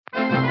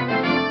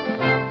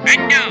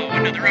And now,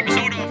 another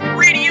episode of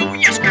Radio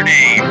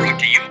Yesterday, brought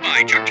to you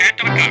by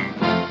ChuckChat.com.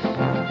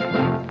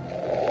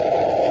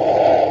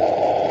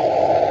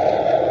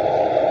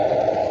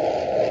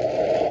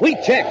 Wheat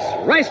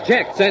Chex, Rice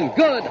Chex, and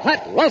Good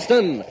Hot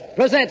Ralston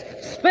present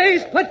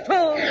Space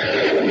Patrol!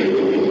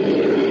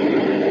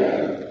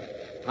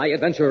 High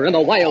adventure in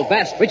the wild,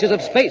 vast reaches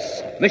of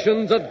space.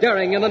 Missions of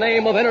daring in the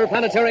name of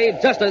interplanetary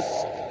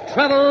justice.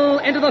 Travel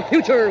into the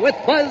future with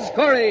Buzz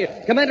Corey,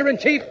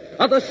 Commander-in-Chief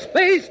of the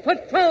Space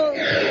Patrol.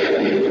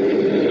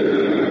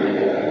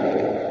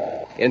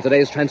 In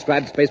today's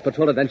transcribed Space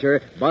Patrol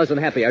adventure, Buzz and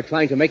Happy are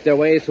trying to make their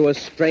way through a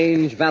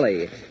strange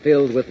valley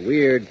filled with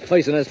weird,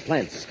 poisonous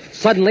plants.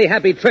 Suddenly,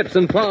 Happy trips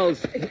and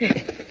falls.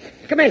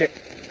 Commander,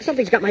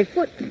 something's got my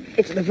foot.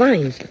 It's the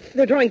vines.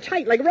 They're drawing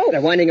tight like rope. They're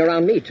winding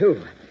around me,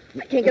 too.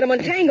 I can't get them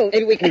untangled.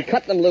 Maybe we can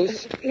cut them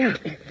loose. Yeah.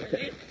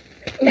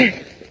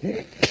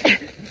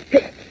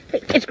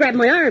 It's grabbed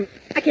my arm.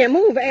 I can't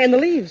move. And the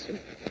leaves.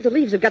 The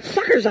leaves have got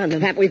suckers on them.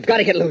 Hap, we've got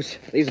to get loose.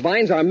 These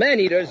vines are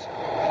man-eaters.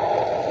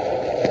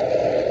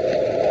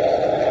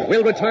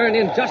 We'll return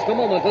in just a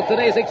moment with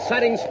today's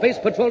exciting Space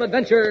Patrol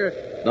adventure,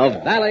 The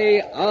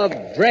Valley of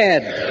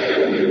Dread.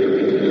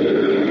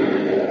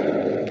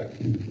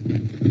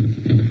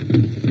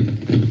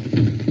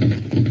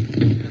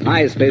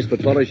 Hi, Space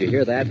Patrollers, you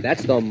hear that?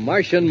 That's the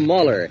Martian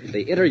Mauler,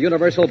 the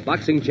inter-universal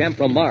boxing champ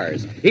from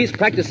Mars. He's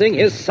practicing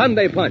his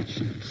Sunday punch.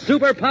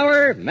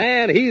 Superpower?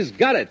 Man, he's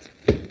got it.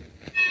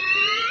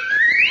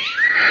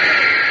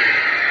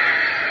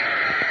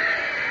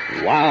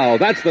 Wow,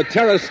 that's the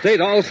Terra State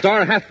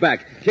All-Star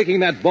halfback, kicking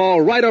that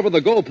ball right over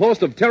the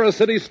goalpost of Terra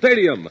City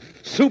Stadium.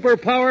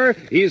 Superpower?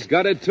 He's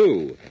got it,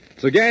 too.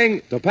 So,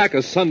 gang, to pack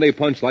a Sunday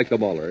punch like the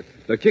Mauler,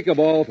 to kick a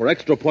ball for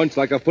extra points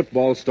like a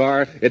football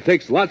star, it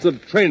takes lots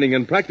of training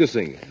and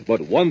practicing.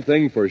 But one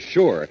thing for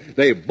sure,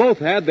 they both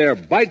had their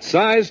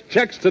bite-sized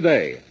checks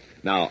today.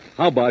 Now,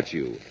 how about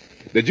you?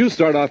 Did you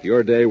start off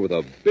your day with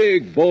a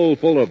big bowl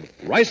full of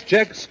rice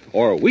checks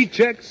or wheat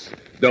checks?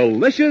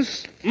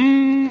 Delicious?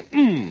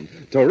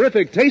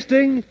 Terrific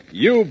tasting?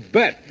 You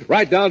bet.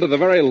 Right down to the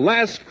very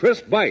last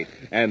crisp bite.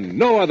 And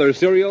no other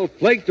cereal,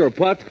 flaked or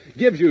puffed,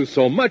 gives you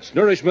so much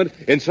nourishment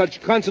in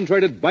such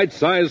concentrated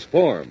bite-sized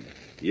form.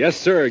 Yes,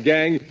 sir,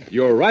 gang.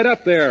 You're right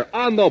up there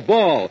on the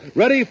ball,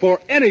 ready for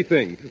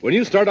anything when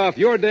you start off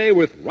your day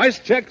with rice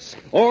checks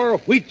or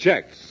wheat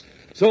checks.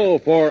 So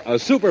for a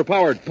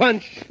super-powered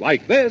punch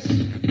like this,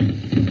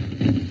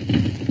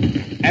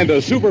 and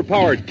a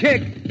super-powered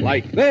kick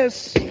like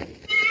this,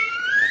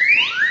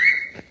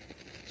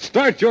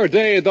 start your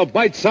day the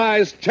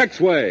bite-sized Chex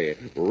way.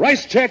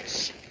 Rice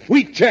Chex,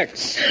 wheat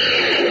Chex.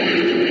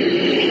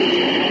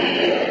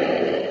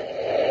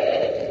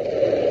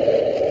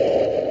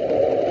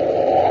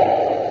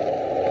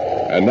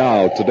 And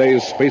now,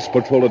 today's Space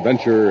Patrol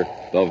adventure,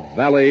 The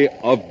Valley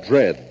of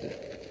Dread.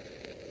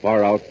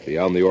 Far out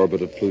beyond the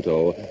orbit of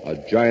Pluto, a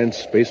giant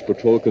Space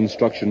Patrol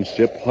construction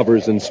ship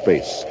hovers in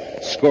space.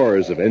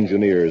 Scores of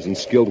engineers and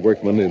skilled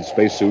workmen in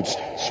spacesuits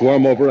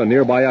swarm over a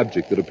nearby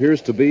object that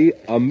appears to be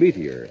a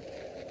meteor.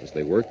 As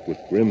they work with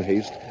grim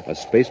haste, a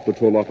Space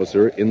Patrol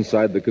officer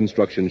inside the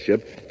construction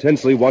ship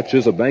tensely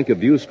watches a bank of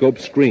viewscope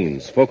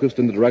screens focused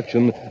in the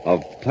direction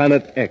of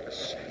Planet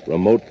X,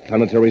 remote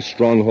planetary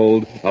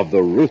stronghold of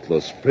the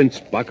ruthless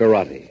Prince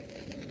Baccarati.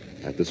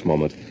 At this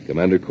moment,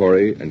 Commander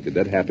Corey and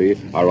Cadet Happy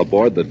are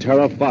aboard the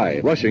Terra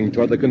 5, rushing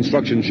toward the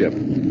construction ship.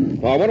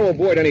 I want to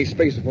avoid any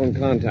spacephone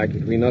contact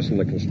between us and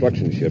the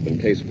construction ship in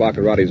case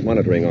Baccarati's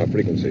monitoring our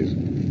frequencies.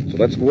 So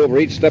let's go over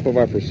each step of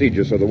our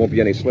procedure so there won't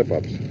be any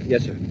slip-ups.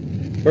 Yes, sir.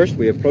 First,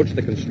 we approach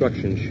the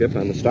construction ship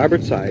on the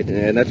starboard side,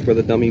 and that's where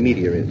the dummy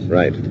meteor is.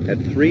 Right. At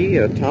 3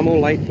 Tomo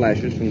light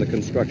flashes from the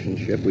construction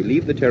ship, we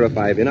leave the Terra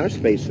 5 in our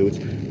spacesuits,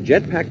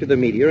 jetpack to the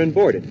meteor, and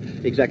board it.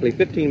 Exactly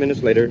 15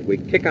 minutes later, we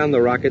kick on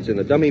the rockets in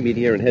the dummy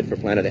meteor and head for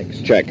Planet X.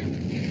 Check.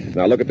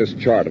 Now look at this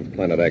chart of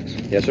Planet X.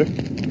 Yes, sir.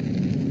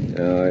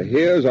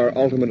 Here's our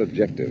ultimate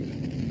objective,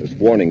 this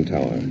warning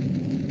tower.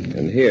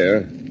 And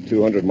here,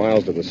 200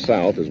 miles to the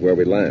south, is where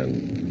we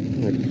land.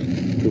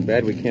 It's too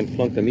bad we can't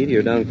flunk the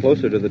meteor down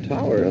closer to the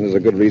tower. And there's a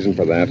good reason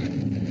for that.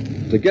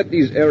 To get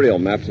these aerial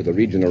maps of the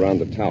region around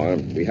the tower,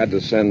 we had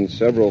to send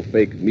several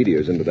fake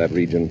meteors into that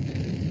region.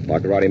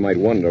 Baccarati might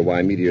wonder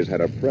why meteors had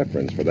a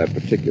preference for that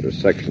particular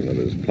section of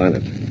his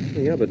planet.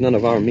 Yeah, but none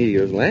of our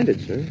meteors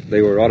landed, sir.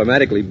 They were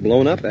automatically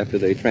blown up after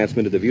they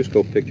transmitted the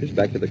viewscope pictures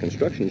back to the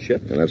construction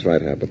ship. And that's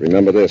right, Hap. But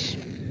remember this.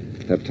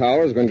 That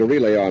tower is going to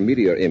relay our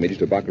meteor image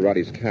to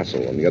Baccarati's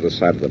castle on the other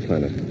side of the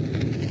planet.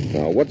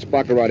 Now, what's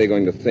Baccarati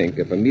going to think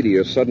if a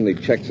meteor suddenly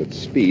checks its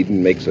speed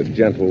and makes a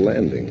gentle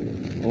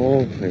landing?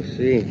 Oh, I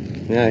see.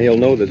 Yeah, he'll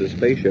know there's a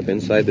spaceship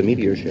inside the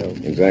meteor shell.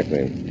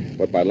 Exactly.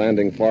 But by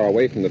landing far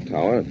away from the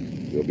tower,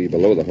 we'll be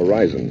below the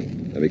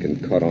horizon, and we can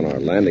cut on our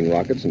landing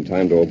rockets in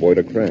time to avoid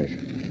a crash.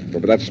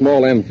 But for that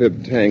small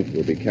amphib tank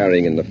we'll be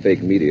carrying in the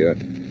fake meteor,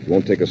 it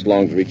won't take us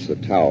long to reach the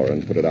tower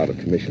and put it out of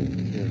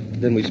commission.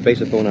 Then we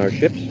spaceophone our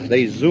ships.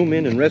 They zoom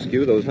in and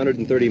rescue those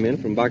 130 men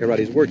from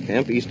Baccarati's work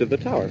camp east of the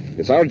tower.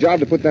 It's our job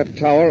to put that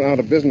tower out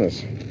of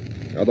business.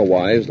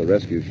 Otherwise, the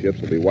rescue ships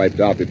will be wiped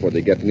out before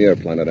they get near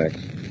Planet X.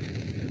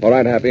 All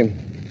right, Happy.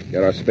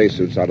 Get our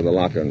spacesuits out of the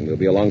locker, and we'll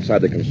be alongside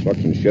the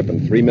construction ship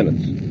in 3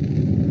 minutes.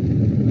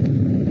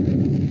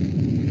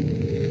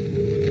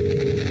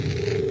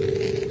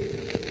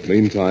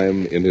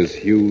 Meantime, in his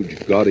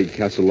huge, gaudy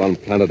castle on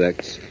Planet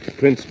X,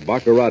 Prince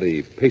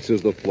Baccarati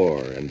paces the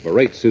floor and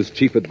berates his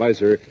chief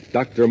advisor,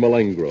 Dr.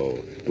 Malengro,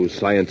 whose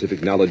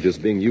scientific knowledge is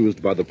being used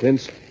by the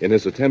prince in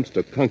his attempts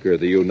to conquer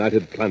the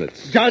United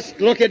Planets. Just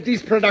look at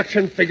these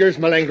production figures,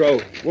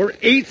 Malengro. We're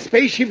 8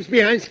 spaceships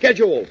behind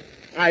schedule.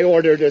 I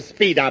ordered a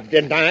speed up,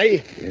 didn't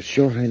I? Yes,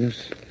 Your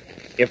Highness.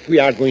 If we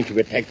are going to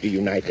attack the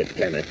United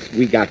Planets,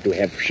 we got to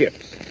have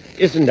ships.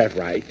 Isn't that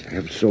right?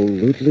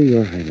 Absolutely,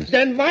 Your Highness.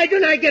 Then why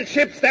don't I get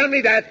ships? Tell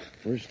me that.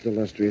 First,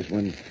 illustrious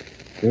one,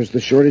 there's the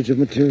shortage of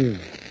material.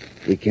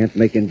 We can't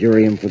make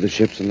endurium for the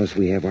ships unless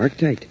we have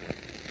Arctite.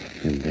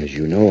 And as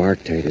you know,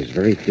 Arctite is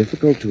very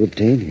difficult to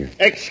obtain here.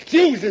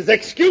 Excuses.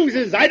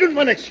 I don't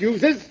want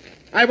excuses.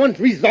 I want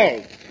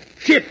resolve.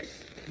 Ships,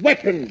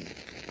 weapons.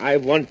 I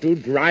want to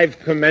drive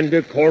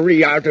Commander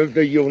Corey out of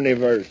the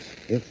universe.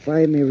 If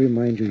I may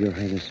remind you, Your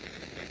Highness,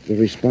 the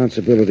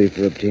responsibility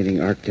for obtaining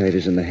Arctite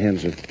is in the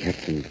hands of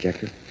Captain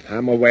Jecker.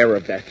 I'm aware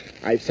of that.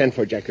 I've sent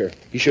for Jecker.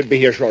 He should be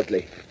here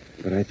shortly.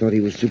 But I thought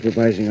he was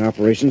supervising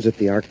operations at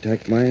the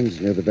Arctite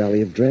mines near the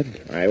Valley of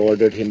Dread. I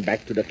ordered him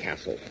back to the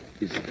castle.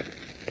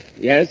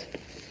 Yes?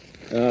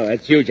 Oh,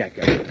 that's you,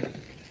 Jecker.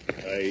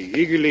 I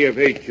eagerly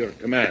await your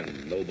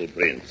command, noble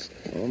prince.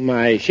 Oh,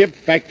 my ship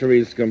factory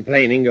is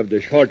complaining of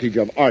the shortage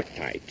of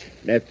Arctite.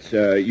 That's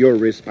your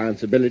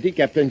responsibility,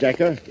 Captain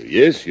Jecker.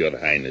 Yes, your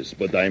highness,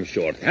 but I'm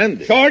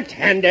short-handed.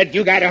 Short-handed?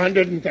 You got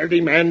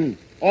 130 men,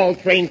 all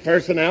trained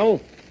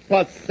personnel,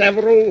 plus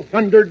several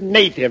hundred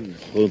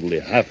natives. Only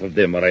half of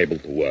them are able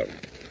to work.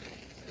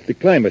 The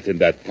climate in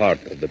that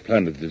part of the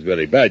planet is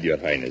very bad, your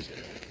highness.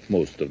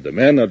 Most of the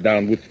men are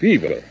down with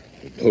fever.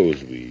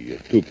 Those we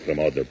took from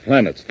other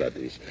planets, that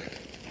is.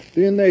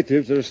 The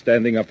natives are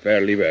standing up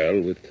fairly well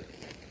with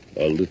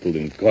a little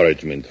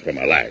encouragement from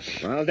a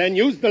lash. Well, then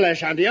use the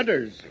lash on the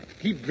others.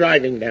 Keep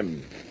driving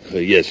them.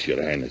 Yes,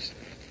 your highness.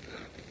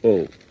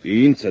 Oh,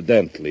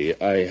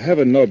 incidentally, I have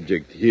an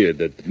object here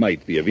that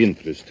might be of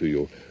interest to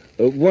you.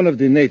 One of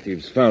the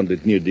natives found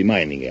it near the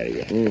mining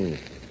area.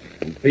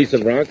 A piece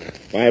of rock?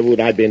 Why would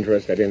I be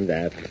interested in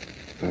that?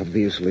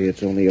 Obviously,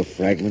 it's only a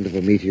fragment of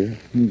a meteor.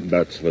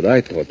 That's what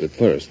I thought at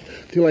first,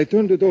 till I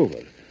turned it over.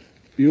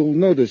 You'll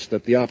notice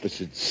that the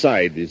opposite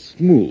side is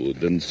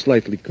smooth and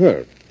slightly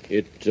curved.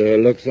 It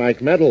looks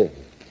like metal.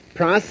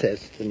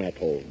 Processed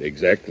metal.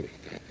 Exactly.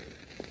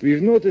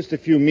 We've noticed a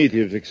few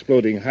meteors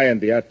exploding high in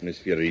the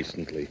atmosphere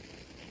recently.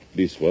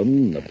 This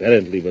one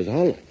apparently was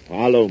hollow.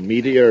 Hollow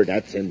meteor?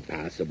 That's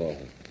impossible.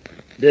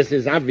 This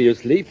is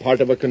obviously part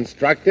of a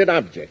constructed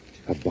object.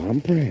 A bomb,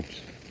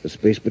 perhaps? The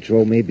Space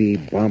Patrol may be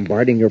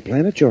bombarding your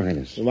planet, Your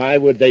Highness. Why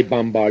would they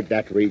bombard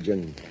that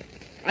region?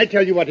 I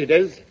tell you what it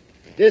is.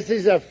 This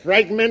is a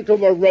fragment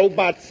of a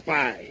robot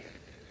spy.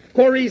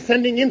 Corey's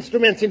sending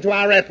instruments into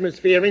our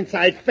atmosphere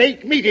inside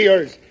fake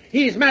meteors.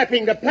 He's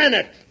mapping the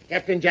planet.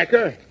 Captain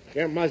Jecker,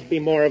 there must be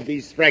more of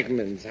these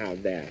fragments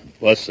out there.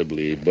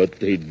 Possibly, but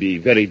they'd be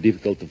very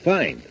difficult to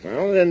find.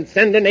 Well, then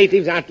send the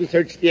natives out to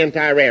search the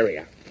entire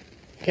area.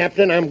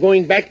 Captain, I'm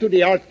going back to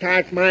the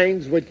Arctite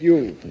mines with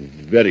you.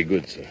 Very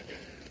good, sir.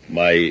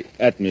 My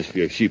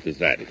atmosphere ship is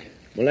ready.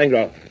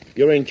 Malengro,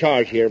 you're in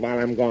charge here while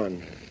I'm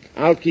gone.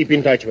 I'll keep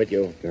in touch with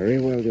you. Very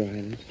well, Your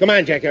Highness. Come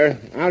on, Jecker.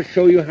 I'll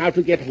show you how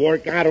to get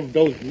work out of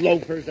those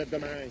loafers at the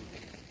mine.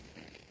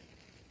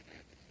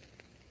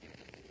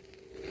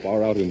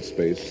 Far out in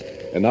space,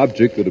 an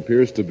object that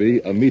appears to be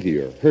a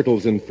meteor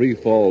hurtles in free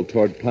fall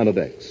toward Planet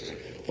X.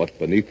 But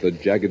beneath the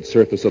jagged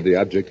surface of the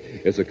object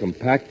is a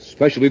compact,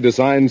 specially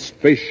designed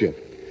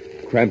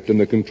spaceship. Cramped in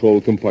the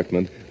control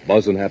compartment,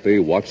 Buzz and Happy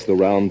watch the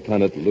round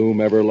planet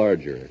loom ever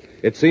larger.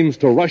 It seems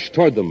to rush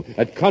toward them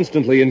at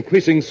constantly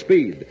increasing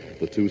speed.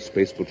 The 2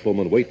 space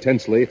patrolmen wait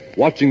tensely,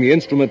 watching the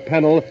instrument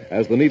panel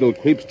as the needle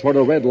creeps toward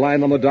a red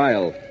line on the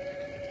dial.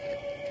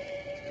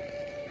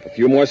 A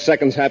few more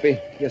seconds, Happy.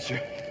 Yes, sir.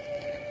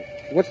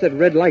 What's that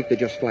red light that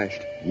just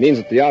flashed? It means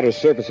that the outer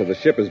surface of the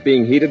ship is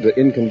being heated to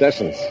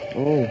incandescence.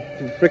 Oh,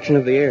 the friction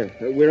of the air.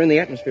 We're in the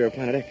atmosphere of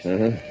Planet X.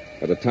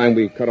 By the time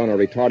we cut on our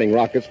retarding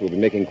rockets, we'll be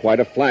making quite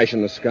a flash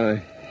in the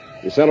sky.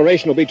 The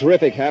acceleration will be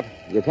terrific, Hap.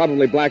 We'll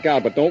probably black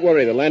out, but don't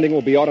worry, the landing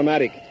will be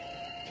automatic.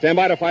 Stand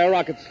by to fire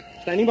rockets.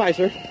 Standing by,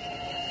 sir.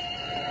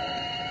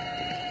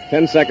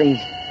 10 seconds.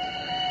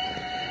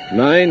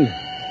 9,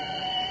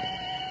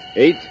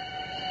 8,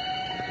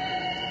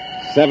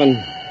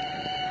 7,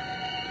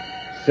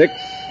 6,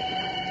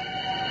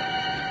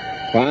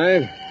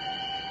 5,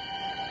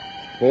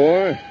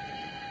 4,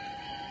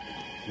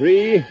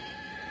 3.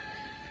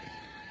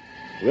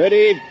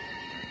 Ready.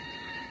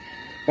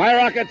 Fire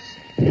rockets.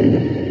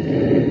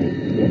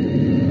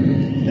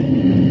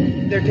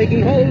 They're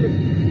taking hold.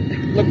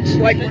 Looks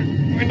like we're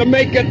going to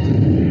make it.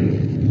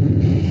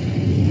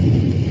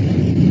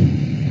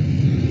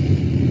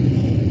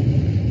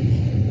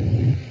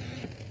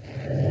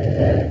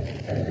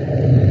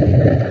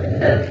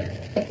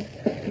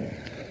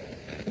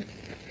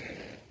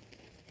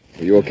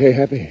 Are you okay,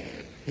 Happy?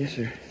 Yes,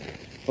 sir.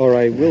 Or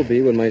I will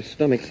be when my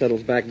stomach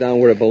settles back down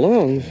where it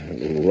belongs. A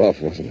little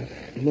rough, wasn't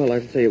it? Well,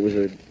 I'd say it was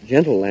a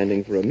gentle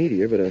landing for a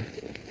meteor, but a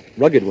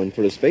rugged one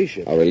for a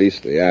spaceship. I'll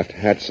release the aft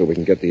hatch so we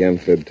can get the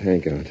amphib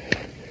tank out.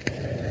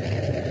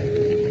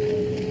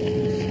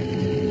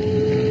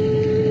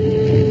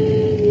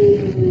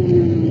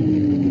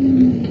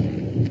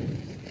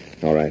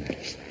 All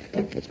right.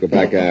 Let's go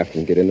back aft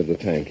and get into the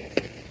tank.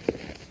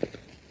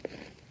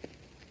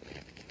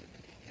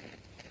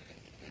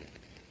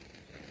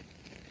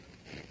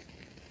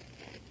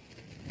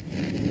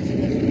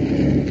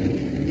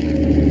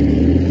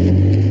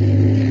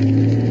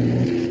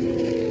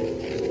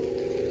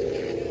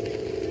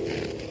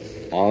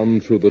 On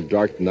through the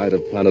dark night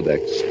of Planet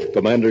X,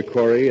 Commander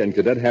Corey and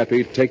Cadet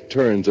Happy take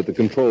turns at the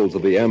controls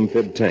of the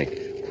amphib tank,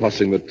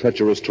 crossing the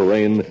treacherous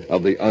terrain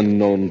of the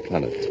unknown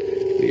planet.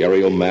 The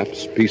aerial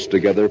maps, pieced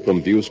together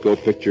from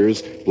viewscope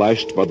pictures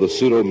flashed by the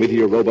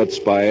pseudo-meteor robot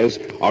spies,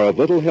 are of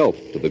little help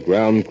to the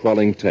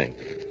ground-crawling tank.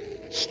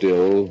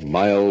 Still,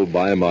 mile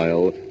by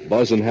mile,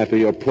 Buzz and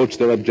Happy approach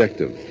their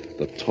objective,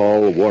 the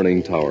tall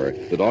warning tower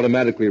that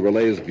automatically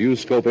relays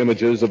viewscope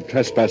images of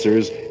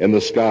trespassers in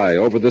the sky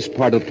over this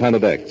part of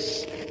Planet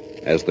X.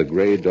 As the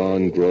gray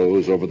dawn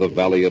grows over the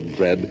Valley of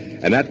Dread,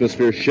 an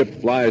atmosphere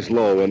ship flies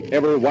low in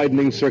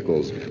ever-widening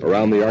circles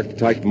around the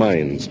Arctic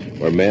mines,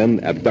 where men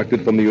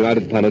abducted from the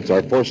United Planets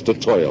are forced to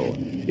toil.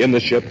 In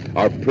the ship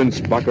are Prince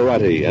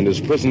Baccarati and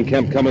his prison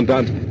camp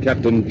commandant,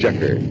 Captain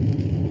Jecker.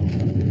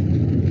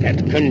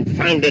 That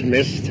confounded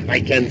mist.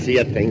 I can't see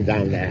a thing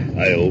down there.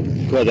 I'll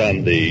put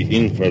on the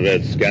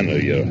infrared scanner,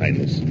 Your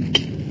Highness.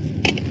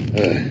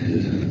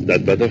 Is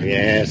that better?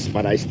 Yes,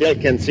 but I still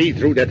can see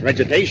through that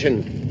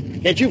vegetation.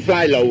 Can't you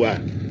fly lower?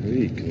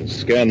 We can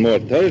scan more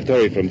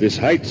territory from this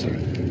height, sir.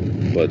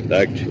 But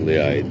actually,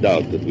 I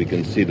doubt that we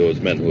can see those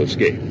men who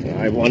escaped.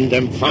 I want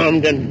them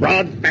found and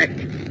brought back.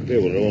 There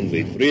were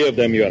only 3 of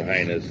them, Your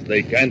Highness.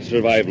 They can't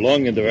survive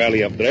long in the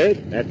Valley of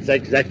Dread. That's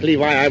exactly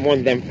why I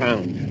want them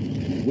found.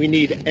 We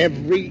need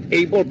every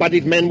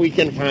able-bodied man we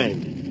can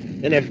find.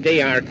 And if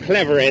they are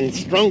clever and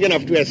strong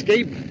enough to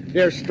escape,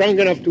 they're strong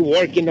enough to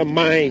work in the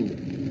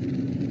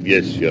mine.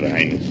 Yes, Your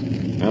Highness.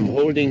 I'm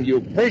holding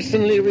you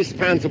personally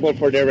responsible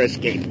for their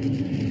escape.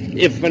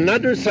 If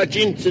another such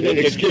incident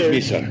Excuse me,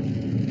 occurs... sir.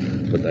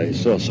 But I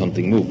saw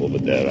something move over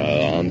there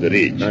on the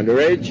ridge. On the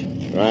ridge?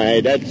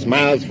 Right, that's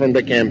miles from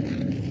the camp.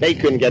 They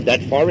couldn't get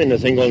that far in a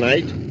single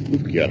night.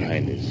 Look, Your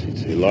Highness,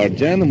 it's a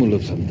large animal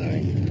of some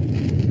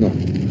kind.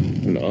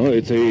 No,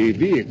 it's a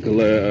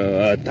vehicle,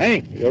 a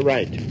tank. You're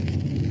right.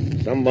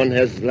 Someone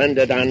has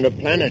landed on the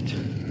planet.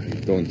 I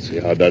don't see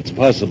how that's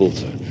possible,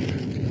 sir.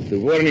 The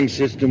warning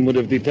system would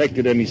have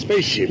detected any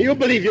spaceship. You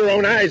believe your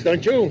own eyes,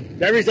 don't you?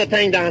 There is a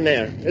tank down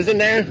there, isn't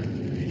there?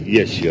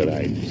 Yes, Your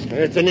Highness.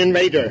 It's an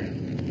invader,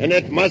 and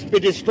it must be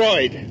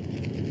destroyed.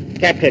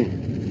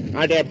 Captain,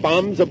 are there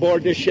bombs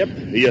aboard this ship?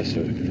 Yes,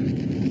 sir.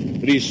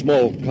 3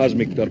 small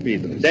cosmic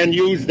torpedoes. Then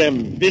use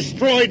them.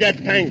 Destroy that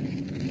tank.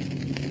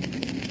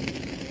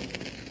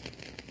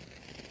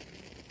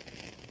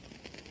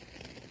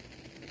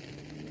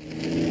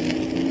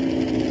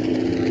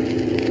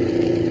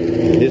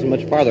 It isn't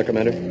much farther,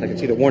 Commander. I can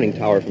see the warning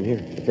tower from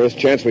here. The first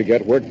chance we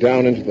get, work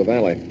down into the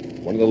valley.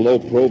 One of the low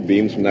probe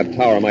beams from that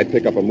tower might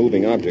pick up a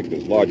moving object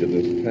as large as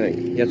this tank.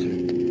 Yes,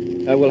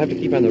 sir. We'll have to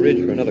keep on the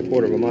ridge for another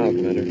quarter of a mile,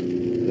 Commander.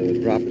 The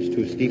drop is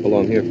too steep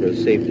along here for a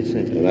safe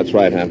descent. That's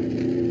right, Hap.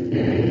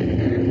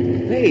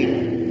 Hey,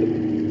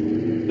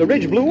 the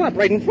ridge blew up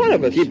right in front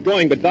of us. Keep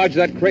going, but dodge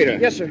that crater.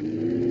 Yes, sir.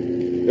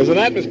 There's an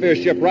atmosphere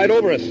ship right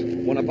over us.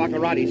 One of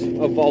Baccarati's,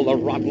 of all the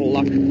rotten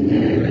luck.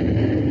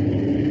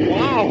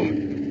 Wow!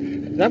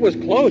 That was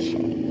close.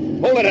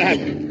 Hold it, Hap.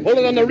 Hold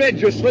it on the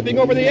ridge. You're slipping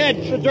over the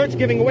edge. The dirt's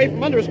giving away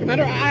from under us,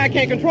 Commander. I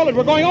can't control it.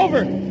 We're going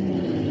over.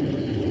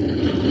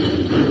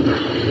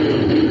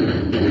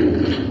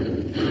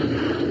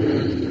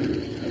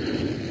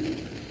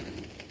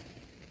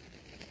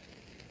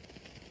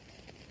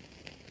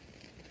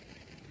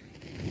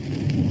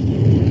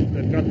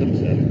 They've got them,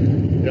 sir.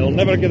 They'll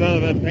never get out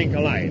of that tank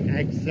alive.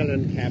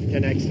 Excellent,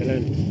 Captain,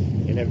 excellent.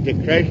 And if the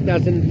crash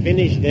doesn't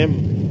finish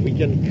them, we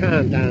can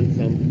count on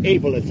some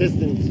able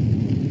assistance.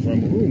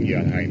 From whom,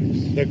 Your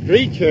Highness? The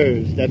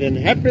creatures that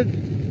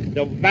inhabit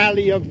the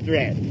Valley of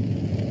Dread.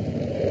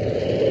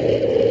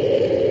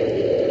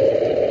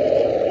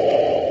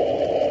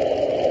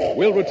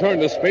 We'll return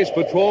to Space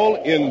Patrol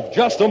in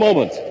just a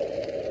moment.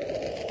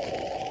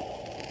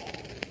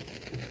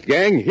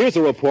 Gang, here's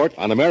a report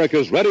on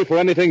America's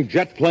ready-for-anything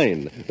jet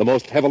plane, the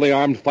most heavily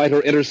armed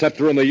fighter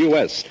interceptor in the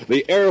U.S.,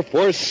 the Air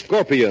Force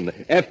Scorpion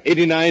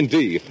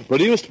F-89D,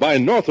 produced by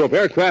Northrop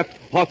Aircraft,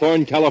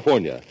 Hawthorne,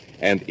 California.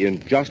 And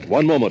in just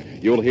one moment,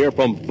 you'll hear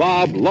from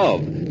Bob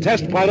Love,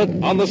 test pilot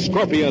on the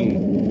Scorpion.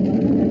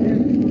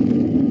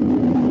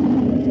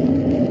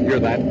 Hear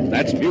that?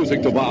 That's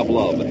music to Bob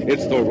Love.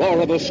 It's the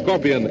roar of the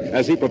Scorpion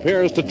as he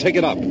prepares to take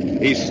it up.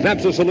 He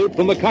snaps a salute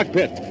from the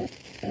cockpit.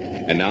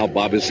 And now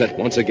Bob is set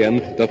once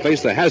again to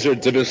face the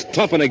hazards of his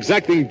tough and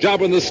exacting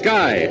job in the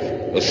sky.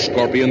 The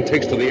Scorpion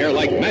takes to the air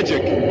like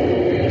magic.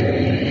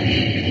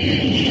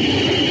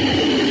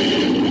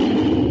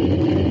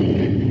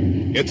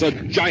 It's a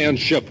giant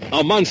ship,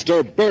 a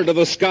monster bird of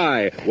the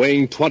sky,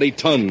 weighing 20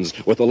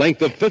 tons, with a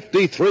length of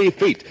 53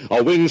 feet,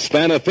 a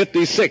wingspan of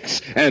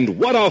 56, and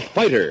what a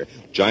fighter!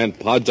 Giant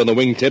pods on the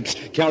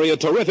wingtips carry a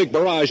terrific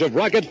barrage of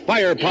rocket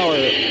firepower.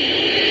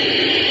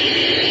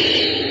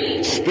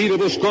 Speed of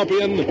the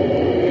Scorpion,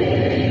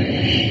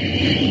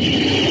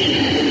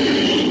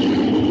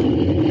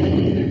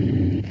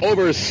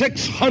 over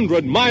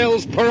 600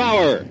 miles per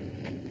hour.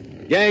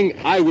 Gang,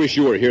 I wish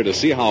you were here to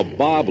see how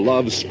Bob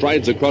Love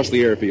strides across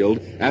the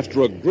airfield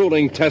after a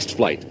grueling test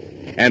flight.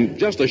 And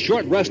just a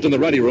short rest in the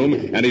ready room,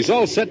 and he's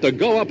all set to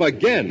go up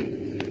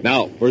again.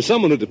 Now, for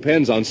someone who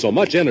depends on so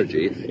much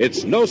energy,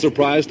 it's no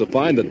surprise to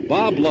find that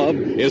Bob Love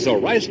is a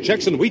Rice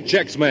Checks and Wheat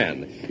Checks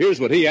man. Here's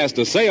what he has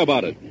to say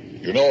about it.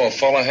 You know, a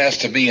fella has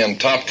to be in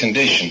top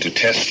condition to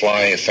test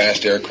fly a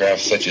fast aircraft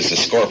such as the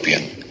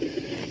Scorpion.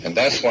 And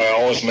that's why I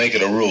always make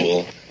it a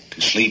rule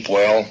to sleep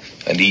well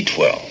and eat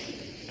well.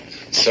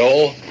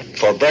 So,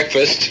 for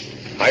breakfast,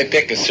 I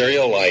pick a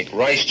cereal like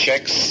Rice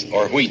Chex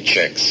or Wheat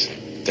Chex.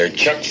 They're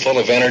chock full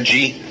of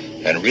energy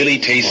and really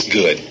taste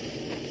good.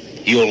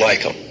 You'll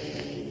like them.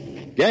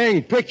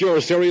 Gang, pick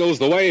your cereals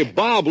the way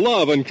Bob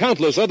Love and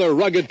countless other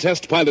rugged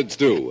test pilots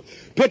do.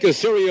 Pick a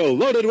cereal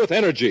loaded with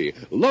energy,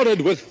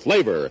 loaded with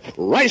flavor.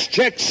 Rice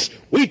Chex,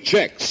 Wheat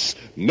Chex.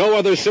 No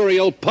other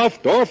cereal,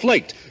 puffed or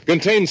flaked,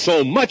 contains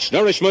so much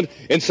nourishment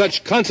in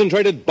such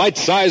concentrated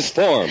bite-sized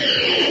form.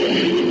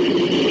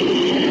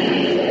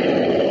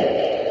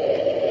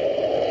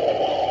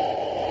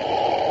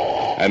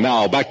 And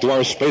now, back to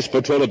our Space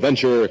Patrol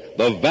adventure,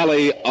 the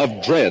Valley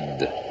of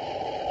Dread.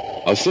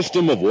 A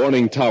system of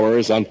warning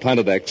towers on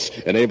Planet X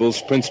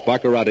enables Prince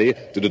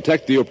Baccarati to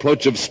detect the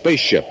approach of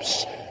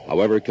spaceships.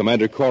 However,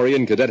 Commander Corey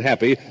and Cadet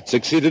Happy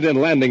succeeded in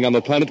landing on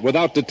the planet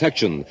without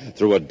detection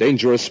through a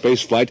dangerous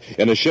space flight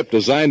in a ship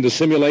designed to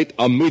simulate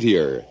a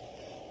meteor.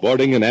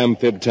 Boarding an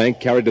amphib tank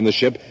carried in the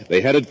ship,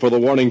 they headed for the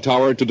warning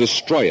tower to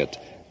destroy it.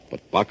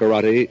 But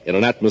Baccarati, in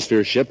an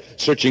atmosphere ship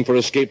searching for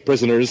escaped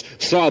prisoners,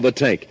 saw the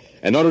tank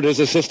and ordered his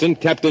assistant,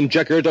 Captain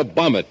Jecker, to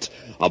bomb it.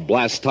 A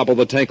blast toppled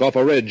the tank off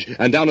a ridge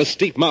and down a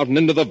steep mountain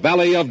into the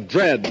Valley of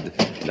Dread.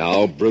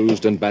 Now,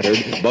 bruised and battered,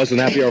 Buzz and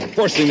Happy are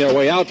forcing their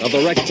way out of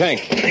the wrecked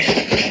tank.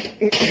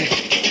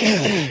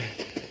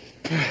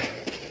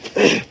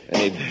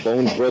 Any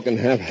bones broken,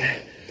 Hap?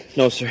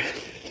 No, sir.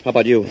 How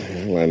about you?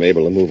 Well, I'm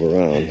able to move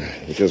around,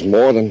 which is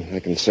more than I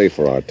can say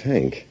for our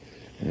tank.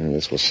 And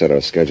this will set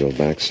our schedule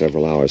back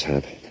several hours,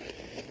 Hap.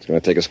 It's going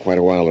to take us quite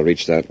a while to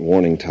reach that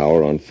warning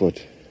tower on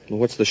foot. Well,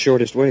 what's the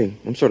shortest way?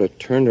 I'm sort of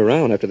turned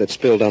around after that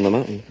spill down the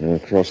mountain.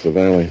 Across the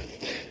valley.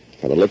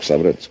 By the looks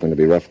of it, it's going to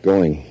be rough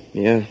going.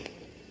 Yeah.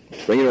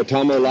 Bring your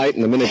Atomo light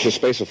and the miniature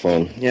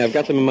spaceophone. Yeah, I've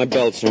got them in my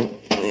belt, sir.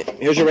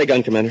 Here's your ray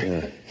gun, Commander.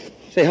 Yeah.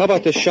 Say, how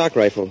about this shock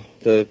rifle?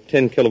 The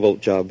 10 kilovolt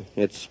job.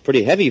 It's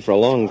pretty heavy for a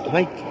long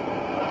hike.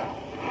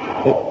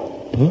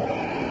 Oh. Huh?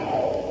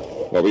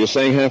 What were you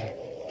saying, Hap?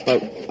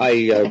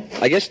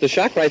 I guess the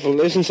shock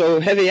rifle isn't so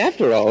heavy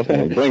after all.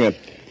 Well, bring it.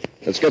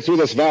 Let's get through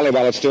this valley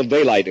while it's still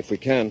daylight, if we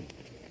can.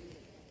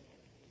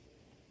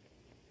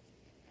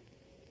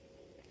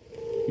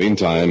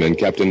 Meantime, in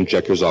Captain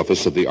Checker's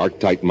office of the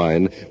Arctite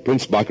mine,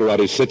 Prince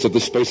Baccarati sits at the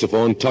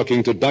spaceophone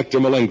talking to Dr.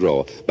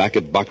 Malengro back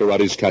at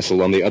Baccarati's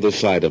castle on the other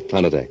side of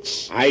Planet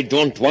X. I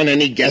don't want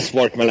any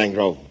guesswork,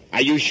 Malengro.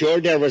 Are you sure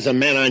there was a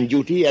man on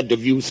duty at the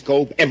view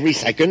scope every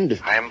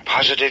second? I am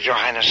positive, Your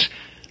Highness.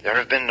 There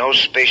have been no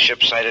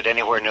spaceships sighted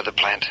anywhere near the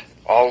plant.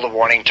 All the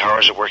warning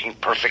towers are working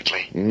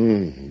perfectly.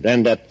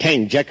 Then the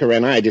tank Jecker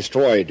and I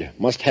destroyed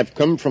must have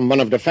come from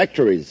one of the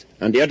factories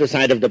on the other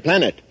side of the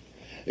planet.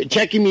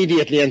 Check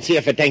immediately and see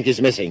if a tank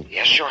is missing.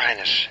 Yes, Your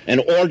Highness.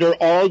 And order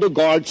all the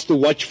guards to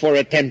watch for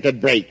attempted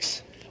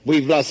breaks.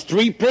 We've lost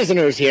 3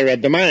 prisoners here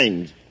at the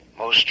mine.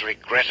 Most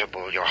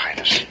regrettable, Your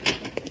Highness.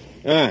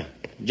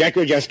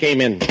 Jecker just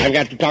came in. I've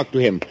got to talk to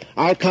him.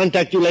 I'll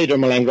contact you later,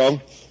 Malengro.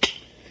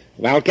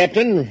 Well,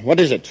 Captain, what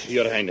is it?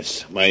 Your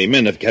Highness, my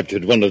men have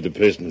captured one of the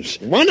prisoners.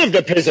 One of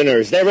the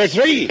prisoners? There were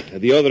 3.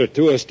 The other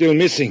 2 are still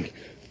missing,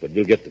 but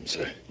we'll get them,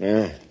 sir.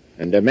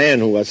 And the man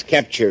who was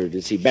captured,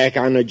 is he back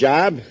on the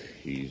job?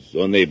 He's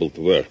unable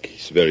to work.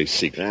 He's very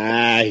sick.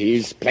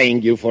 He's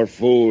playing you for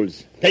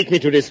fools. Take me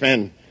to this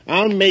man.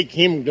 I'll make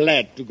him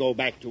glad to go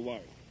back to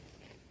work.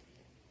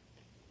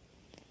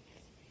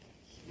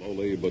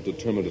 Slowly but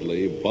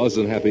determinedly, Buzz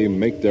and Happy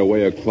make their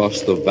way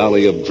across the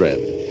Valley of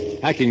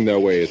Dread, hacking their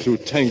way through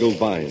tangled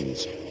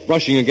vines,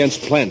 brushing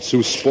against plants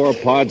whose spore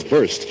pods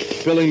burst,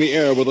 filling the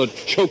air with a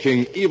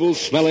choking,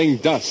 evil-smelling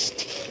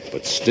dust.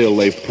 But still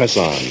they press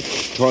on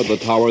toward the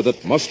tower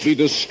that must be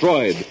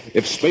destroyed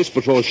if Space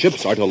Patrol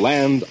ships are to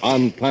land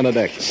on Planet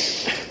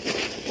X.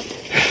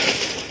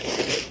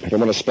 I don't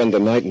want to spend the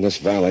night in this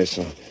valley,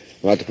 so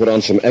I'll have to put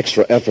on some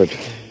extra effort.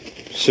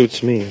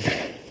 Suits me.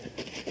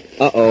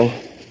 Uh-oh.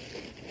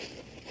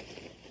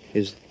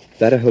 Is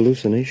that a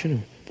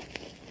hallucination?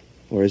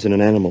 Or is it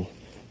an animal?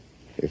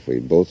 If we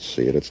both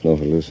see it, it's no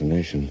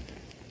hallucination.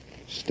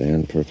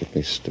 Stand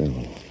perfectly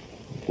still.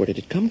 Where did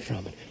it come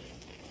from?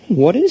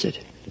 What is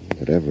it?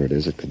 Whatever it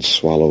is, it could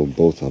swallow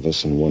both of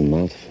us in one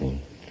mouthful.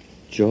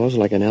 Jaws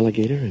like an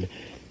alligator and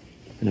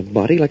a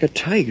body like a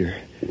tiger.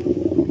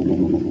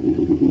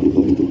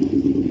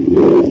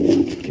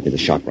 Give me the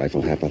shock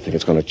rifle, Hap. I think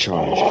it's going to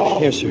charge.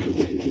 Here, sir.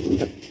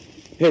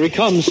 Here he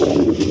comes.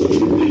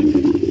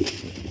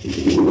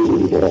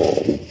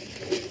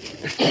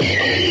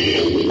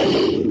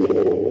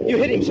 You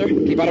hit him, sir.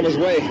 Keep out of his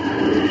way.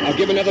 I'll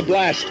give another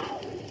blast.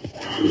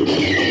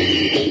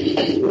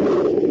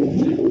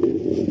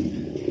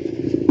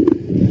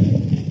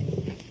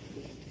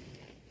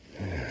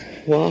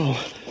 Wow.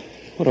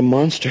 What a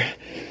monster.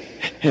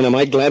 And am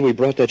I glad we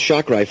brought that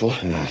shock rifle.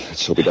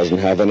 Let's hope he doesn't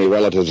have any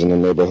relatives in the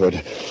neighborhood.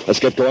 Let's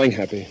get going,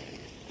 Happy.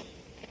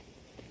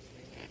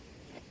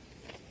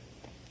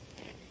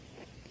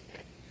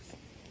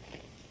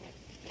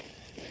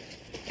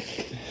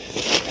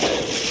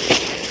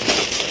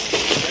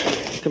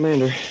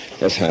 Commander.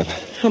 Yes, Hap.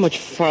 How much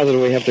farther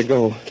do we have to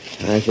go?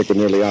 I think we're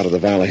nearly out of the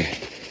valley.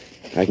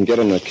 I can get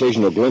an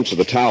occasional glimpse of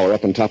the tower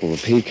up on top of a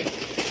peak.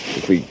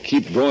 If we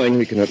keep going,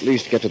 we can at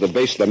least get to the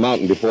base of the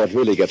mountain before it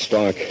really gets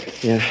dark.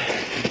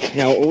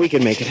 Yeah, we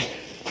can make it.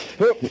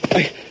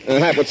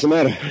 Hap, what's the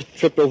matter? I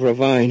tripped over a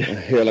vine.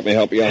 Here, let me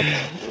help you out.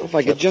 If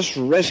I could just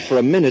rest for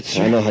a minute,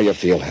 sir. I know how you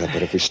feel, Hap,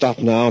 but if we stop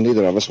now,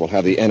 neither of us will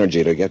have the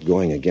energy to get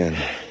going again.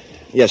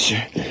 Yes, sir.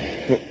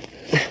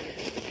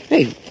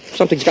 Hey,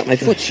 something's got my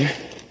foot, sir.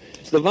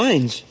 It's the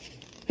vines.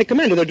 Hey,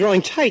 Commander, they're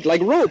drawing tight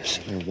like ropes.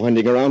 They're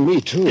winding around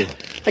me, too.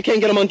 I can't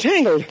get them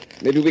untangled.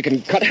 Maybe we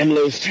can cut them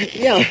loose.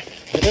 Yeah.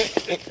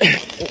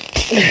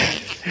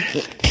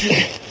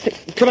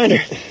 Commander,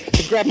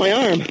 grab my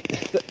arm.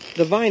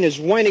 The vine is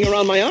winding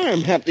around my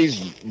arm. Hap, these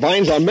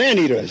vines are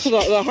man-eaters.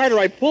 The harder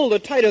I pull, the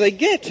tighter they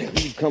get.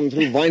 We've come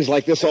through vines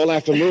like this all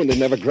afternoon. They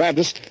never grabbed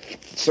us.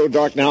 It's so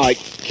dark now, I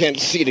can't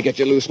see to get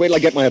you loose. Wait till I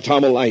get my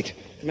atomo light.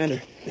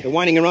 Commander, they're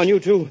winding around you,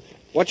 too.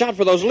 Watch out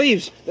for those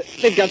leaves.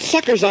 They've got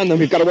suckers on them.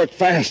 We've got to work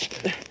fast.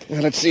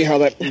 Now, let's see how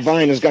that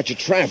vine has got you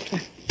trapped.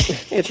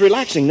 It's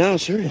relaxing now,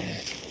 sir.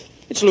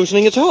 It's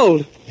loosening its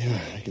hold. Yeah,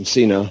 I can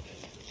see now.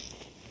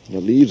 The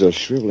leaves are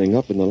shriveling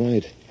up in the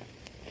light.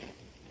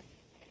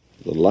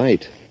 The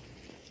light.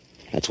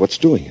 That's what's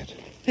doing it.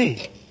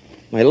 Hey,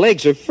 my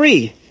legs are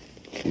free.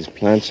 These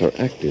plants are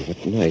active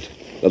at night.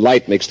 The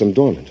light makes them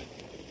dormant.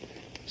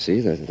 See,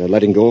 they're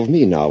letting go of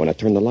me now when I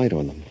turn the light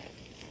on them.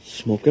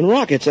 Smoking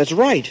rockets, that's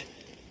right.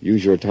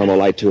 Use your atomo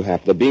light too,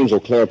 Hap. The beams will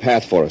clear a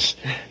path for us.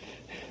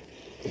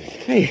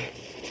 Hey,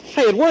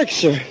 it works,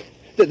 sir.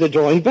 They're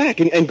drawing back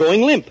and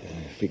going limp.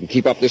 If we can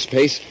keep up this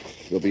pace,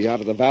 we'll be out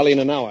of the valley in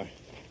an hour.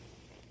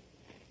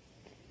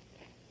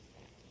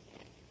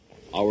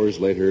 Hours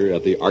later,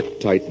 at the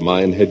Arctite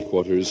mine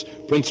headquarters,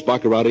 Prince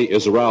Baccarati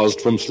is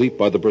aroused from sleep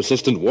by the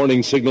persistent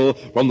warning signal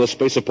from the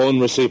spaceophone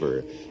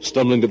receiver.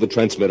 Stumbling to the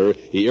transmitter,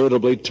 he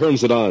irritably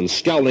turns it on,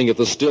 scowling at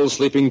the still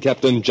sleeping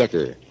Captain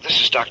Jecker.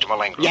 This is Dr.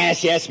 Malengro.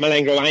 Yes,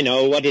 Malengro, I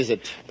know. What is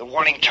it? The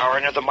warning tower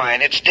near the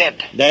mine, it's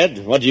dead.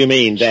 Dead? What do you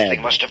mean, dead?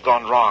 Something must have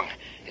gone wrong.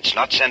 It's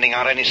not sending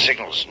out any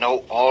signals.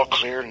 No, all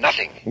clear,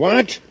 nothing.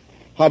 What?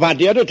 How about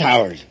the other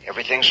towers?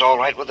 Everything's all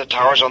right with the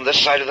towers on this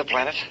side of the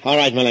planet? All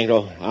right,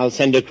 Malengro. I'll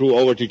send a crew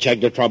over to check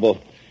the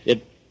trouble.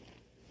 The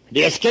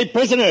escaped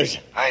prisoners.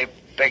 I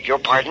beg your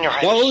pardon, Your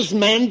Highness. Those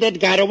men that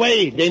got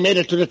away, they made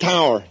it to the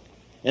tower.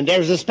 And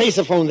there's a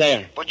spaceophone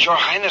there. But, Your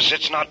Highness,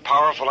 it's not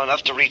powerful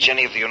enough to reach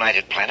any of the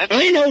United Planets.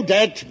 I know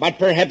that, but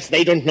perhaps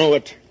they don't know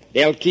it.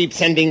 They'll keep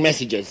sending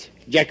messages.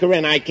 Jecker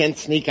and I can't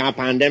sneak up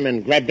on them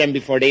and grab them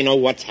before they know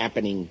what's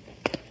happening.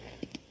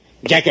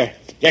 Jecker,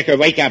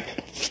 wake up.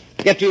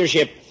 Get to your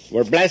ship.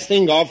 We're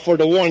blasting off for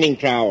the warning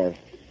tower.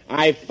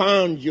 I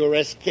found your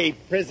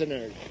escaped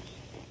prisoners.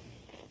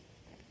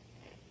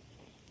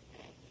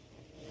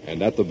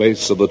 And at the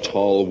base of the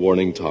tall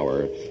warning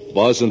tower,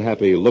 Buzz and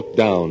Happy look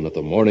down at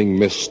the morning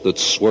mists that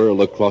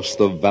swirl across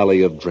the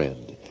Valley of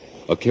Dread.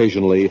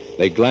 Occasionally,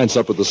 they glance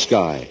up at the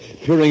sky,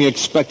 peering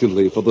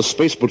expectantly for the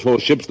Space Patrol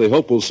ships they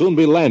hope will soon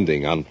be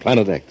landing on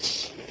Planet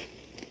X.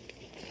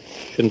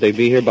 Shouldn't they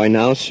be here by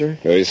now, sir?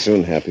 Very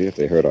soon, Happy, if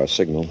they heard our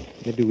signal.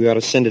 Maybe we ought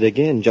to send it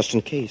again, just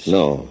in case.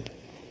 No.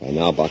 By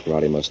now,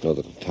 Baccarati must know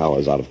that the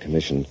tower's out of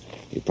commission.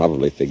 He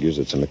probably figures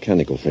it's a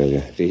mechanical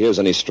failure. If he hears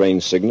any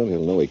strange signal,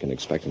 he'll know he can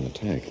expect an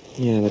attack.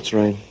 Yeah, that's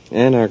right.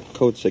 And our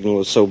code signal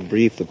was so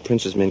brief the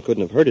Prince's men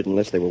couldn't have heard it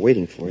unless they were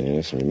waiting for it.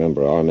 Yes, and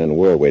remember, our men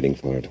were waiting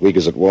for it. Weak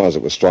as it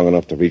was strong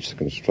enough to reach the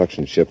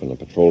construction ship and the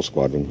patrol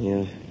squadron.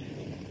 Yeah.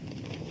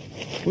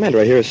 Commander,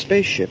 I hear a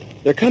spaceship.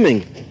 They're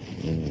coming.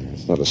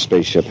 It's not a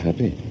spaceship,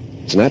 Happy.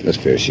 It's an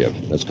atmosphere ship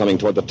that's coming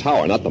toward the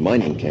tower, not the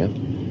mining camp.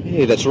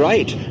 Hey, that's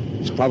right.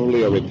 It's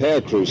probably a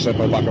repair crew sent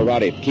by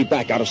Baccarati. Keep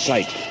back, out of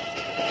sight.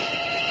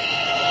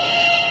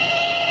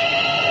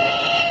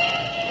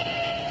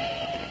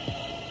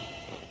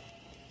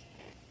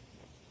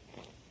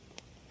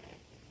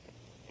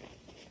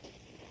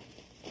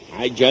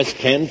 I just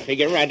can't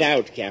figure it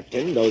out,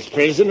 Captain. Those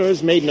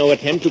prisoners made no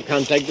attempt to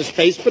contact the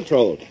Space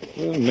Patrol.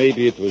 Well,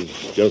 maybe it was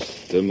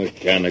just a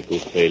mechanical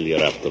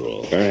failure after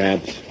all.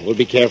 Perhaps. We'll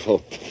be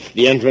careful.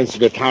 The entrance to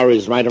the tower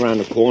is right around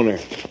the corner.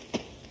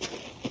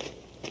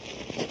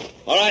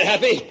 All right,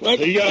 Happy.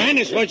 Your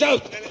Highness, watch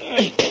out.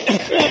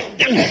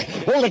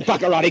 Hold it,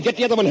 Baccarati. Get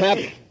the other one, Hap.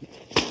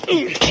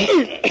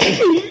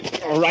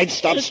 All right,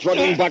 stop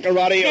struggling,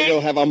 Baccarati, or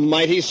you'll have a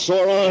mighty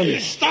sore arm.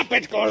 Stop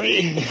it,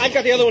 Corey. I've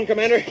got the other one,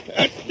 Commander.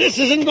 This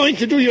isn't going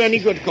to do you any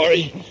good,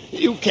 Corey.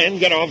 You can't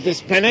get off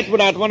this planet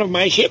without one of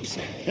my ships,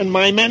 and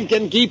my men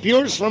can keep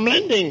yours from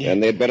landing.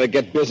 Then they'd better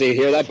get busy.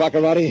 Hear that,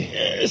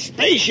 Baccarati?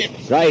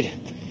 Spaceships. Right.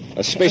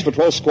 A Space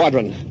Patrol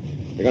squadron.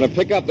 They're going to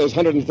pick up those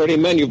 130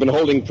 men you've been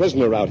holding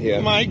prisoner out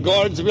here. My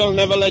gourds will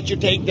never let you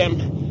take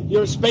them.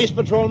 Your Space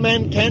Patrol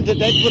men can't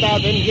attack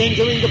without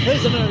endangering the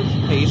prisoners.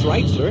 He's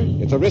right, sir.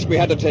 It's a risk we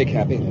had to take,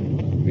 Happy.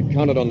 We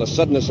counted on the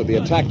suddenness of the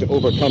attack to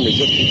overcome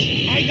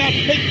resistance. I got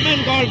big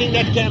men guarding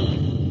that camp.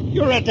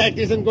 Your attack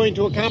isn't going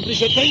to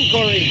accomplish a thing,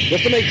 Corey.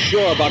 Just to make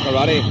sure,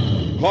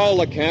 Baccarati, call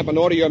the camp and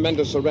order your men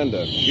to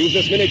surrender. Use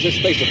this miniature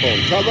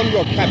spaceophone. Tell them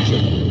you're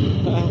captured.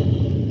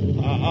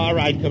 All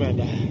right,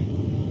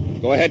 Commander.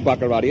 Go ahead,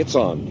 Baccarati. It's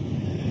on.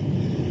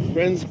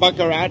 Prince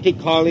Baccarati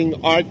calling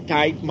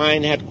Arctite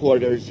Mine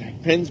Headquarters.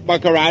 Prince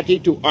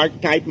Baccarati to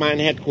Arctite Mine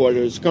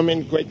Headquarters. Come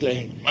in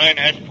quickly. Mine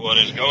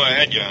Headquarters. Go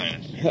ahead, Your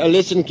Highness.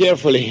 Listen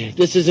carefully.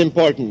 This is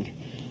important.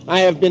 I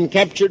have been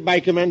captured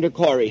by Commander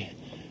Corey.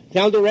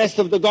 Tell the rest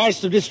of the guards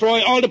to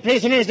destroy all the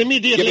prisoners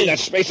immediately. Give me that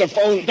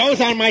spaceophone. Those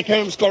are my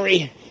terms,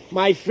 Corey.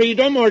 My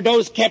freedom or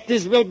those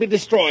captives will be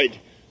destroyed.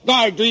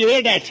 Guard, do you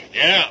hear that?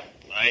 Yeah,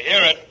 I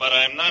hear it, but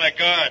I'm not a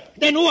guard.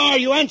 Then who are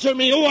you? Answer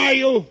me. Who are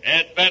you?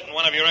 Ed Benton,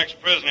 one of your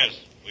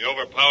ex-prisoners. We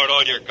overpowered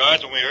all your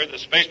guards when we heard the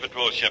Space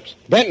Patrol ships.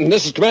 Benton,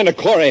 this is Commander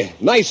Corey.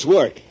 Nice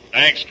work.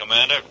 Thanks,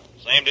 Commander.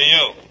 Same to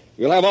you.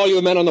 We'll have all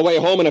you men on the way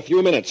home in a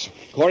few minutes.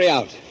 Corey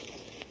out.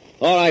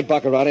 All right,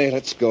 Baccarati,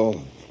 let's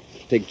go.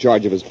 Take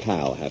charge of his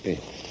pal, Happy.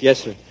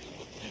 Yes, sir.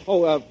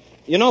 Oh,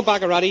 you know,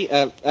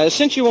 Baccarati,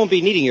 since you won't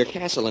be needing your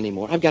castle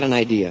anymore, I've got an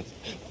idea.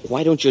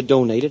 Why don't you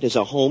donate it as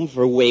a home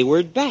for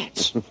wayward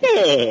bats? A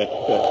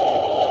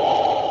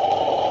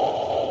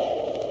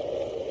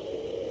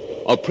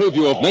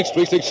preview of next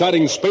week's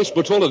exciting Space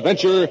Patrol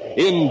adventure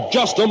in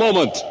just a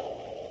moment.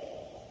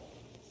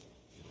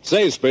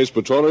 Say, Space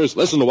Patrollers,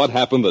 listen to what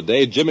happened the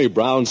day Jimmy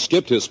Brown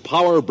skipped his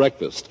power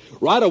breakfast.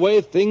 Right away,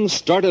 things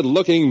started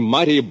looking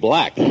mighty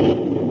black.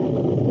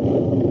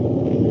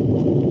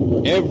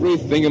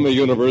 Everything in the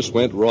universe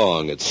went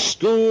wrong. At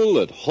school,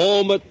 at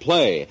home, at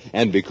play.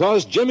 And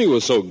because Jimmy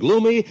was so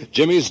gloomy,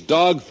 Jimmy's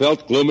dog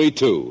felt gloomy,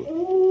 too.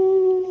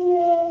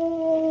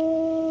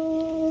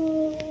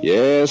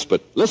 Yes,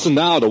 but listen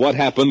now to what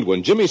happened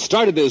when Jimmy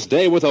started his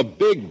day with a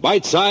big,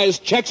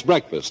 bite-sized Chex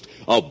breakfast.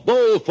 A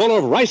bowl full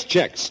of rice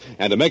Chex.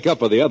 And to make up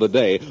for the other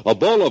day, a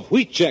bowl of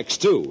wheat Chex,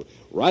 too.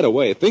 Right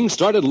away, things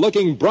started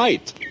looking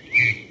bright.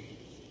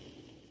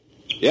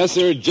 Yes,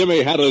 sir,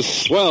 Jimmy had a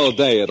swell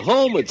day at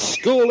home, at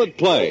school, at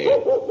play.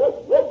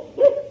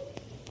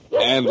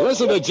 And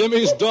listen to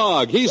Jimmy's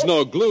dog. He's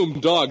no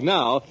gloom dog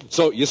now.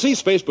 So, you see,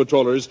 Space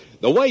Patrollers,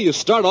 the way you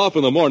start off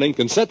in the morning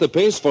can set the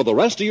pace for the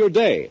rest of your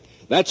day.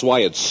 That's why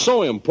it's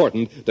so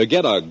important to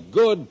get a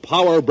good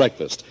power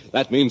breakfast.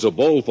 That means a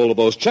bowl full of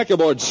those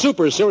checkerboard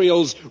super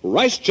cereals,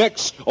 rice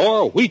Chex,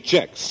 or wheat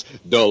Chex.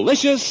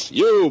 Delicious,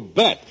 you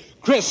bet.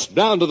 Crisp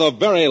down to the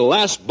very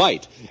last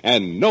bite.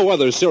 And no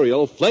other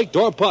cereal, flaked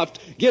or puffed,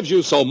 gives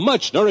you so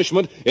much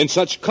nourishment in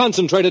such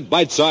concentrated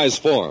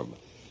bite-sized form.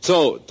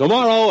 So,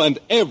 tomorrow and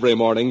every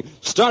morning,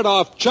 start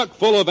off chock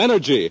full of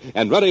energy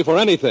and ready for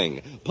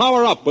anything.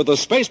 Power up with the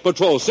Space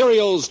Patrol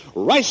cereals,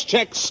 rice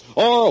Chex,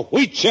 or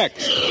wheat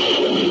Chex.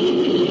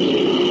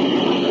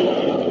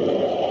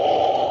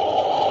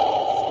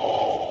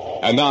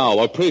 And now,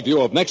 a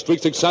preview of next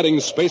week's exciting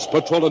Space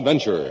Patrol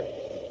adventure.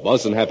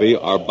 Buzz and Happy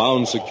are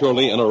bound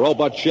securely in a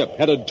robot ship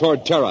headed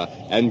toward Terra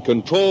and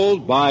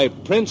controlled by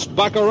Prince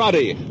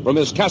Baccarati from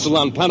his castle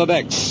on Planet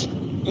X.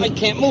 I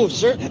can't move,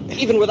 sir.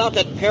 Even without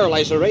that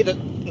paralyzer ray,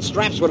 the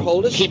straps would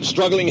hold us. Keep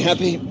struggling,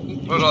 Happy.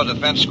 Pluto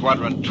Defense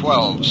Squadron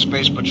 12,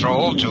 Space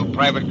Patrol to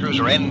Private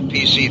Cruiser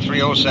NPC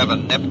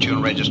 307,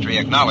 Neptune Registry,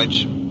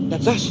 acknowledge.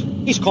 That's us.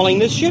 He's calling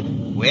this ship.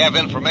 We have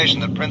information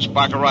that Prince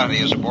Baccarati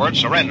is aboard.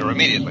 Surrender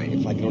immediately.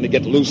 If I can only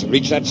get loose and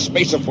reach that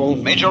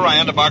spaceophone. Major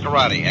Ryan to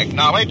Baccarati.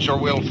 Acknowledge or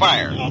we'll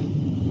fire.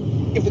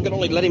 If we could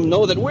only let him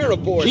know that we're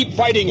aboard. Keep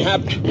fighting, Hap.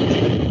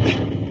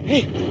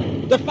 Hey,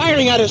 they're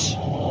firing at us.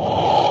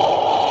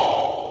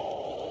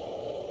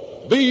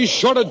 Be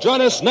sure to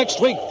join us next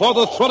week for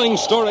the thrilling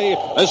story,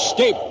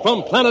 Escape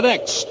from Planet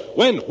X,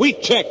 when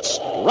Wheat Chex,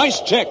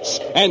 Rice Chex,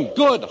 and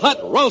Good Hot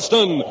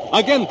Ralston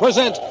again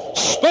present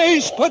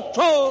Space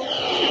Patrol!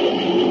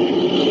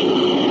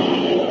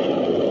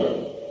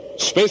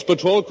 Space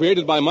Patrol,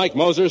 created by Mike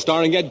Moser,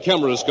 starring Ed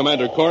Kemmer as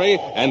Commander Corey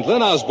and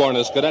Lynn Osborne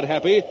as Cadet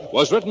Happy,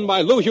 was written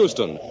by Lou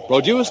Houston,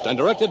 produced and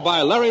directed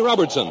by Larry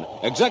Robertson,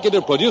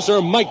 executive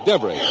producer Mike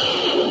Devery.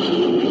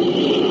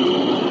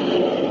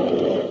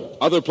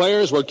 Other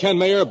players were Ken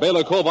Mayer,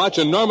 Bela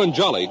Kovac, and Norman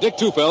Jolly. Dick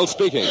Tufeld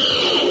speaking.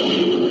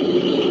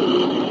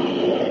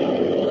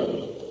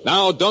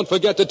 Now, don't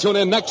forget to tune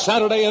in next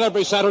Saturday and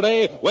every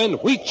Saturday when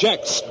Wheat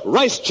Chex,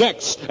 Rice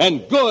Chex,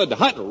 and Good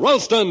Hot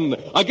Ralston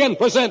again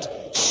present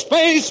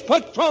Space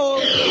Patrol!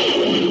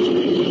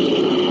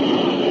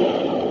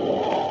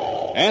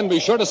 And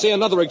be sure to see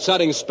another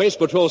exciting Space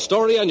Patrol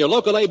story on your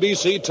local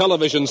ABC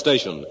television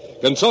station.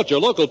 Consult your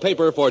local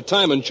paper for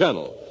time and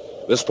channel.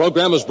 This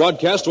program is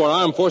broadcast to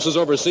our armed forces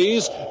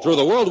overseas through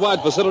the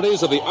worldwide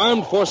facilities of the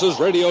Armed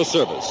Forces Radio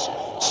Service.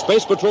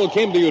 Space Patrol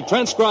came to you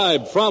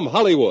transcribed from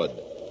Hollywood.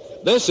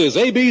 This is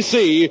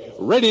ABC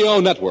Radio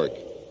Network.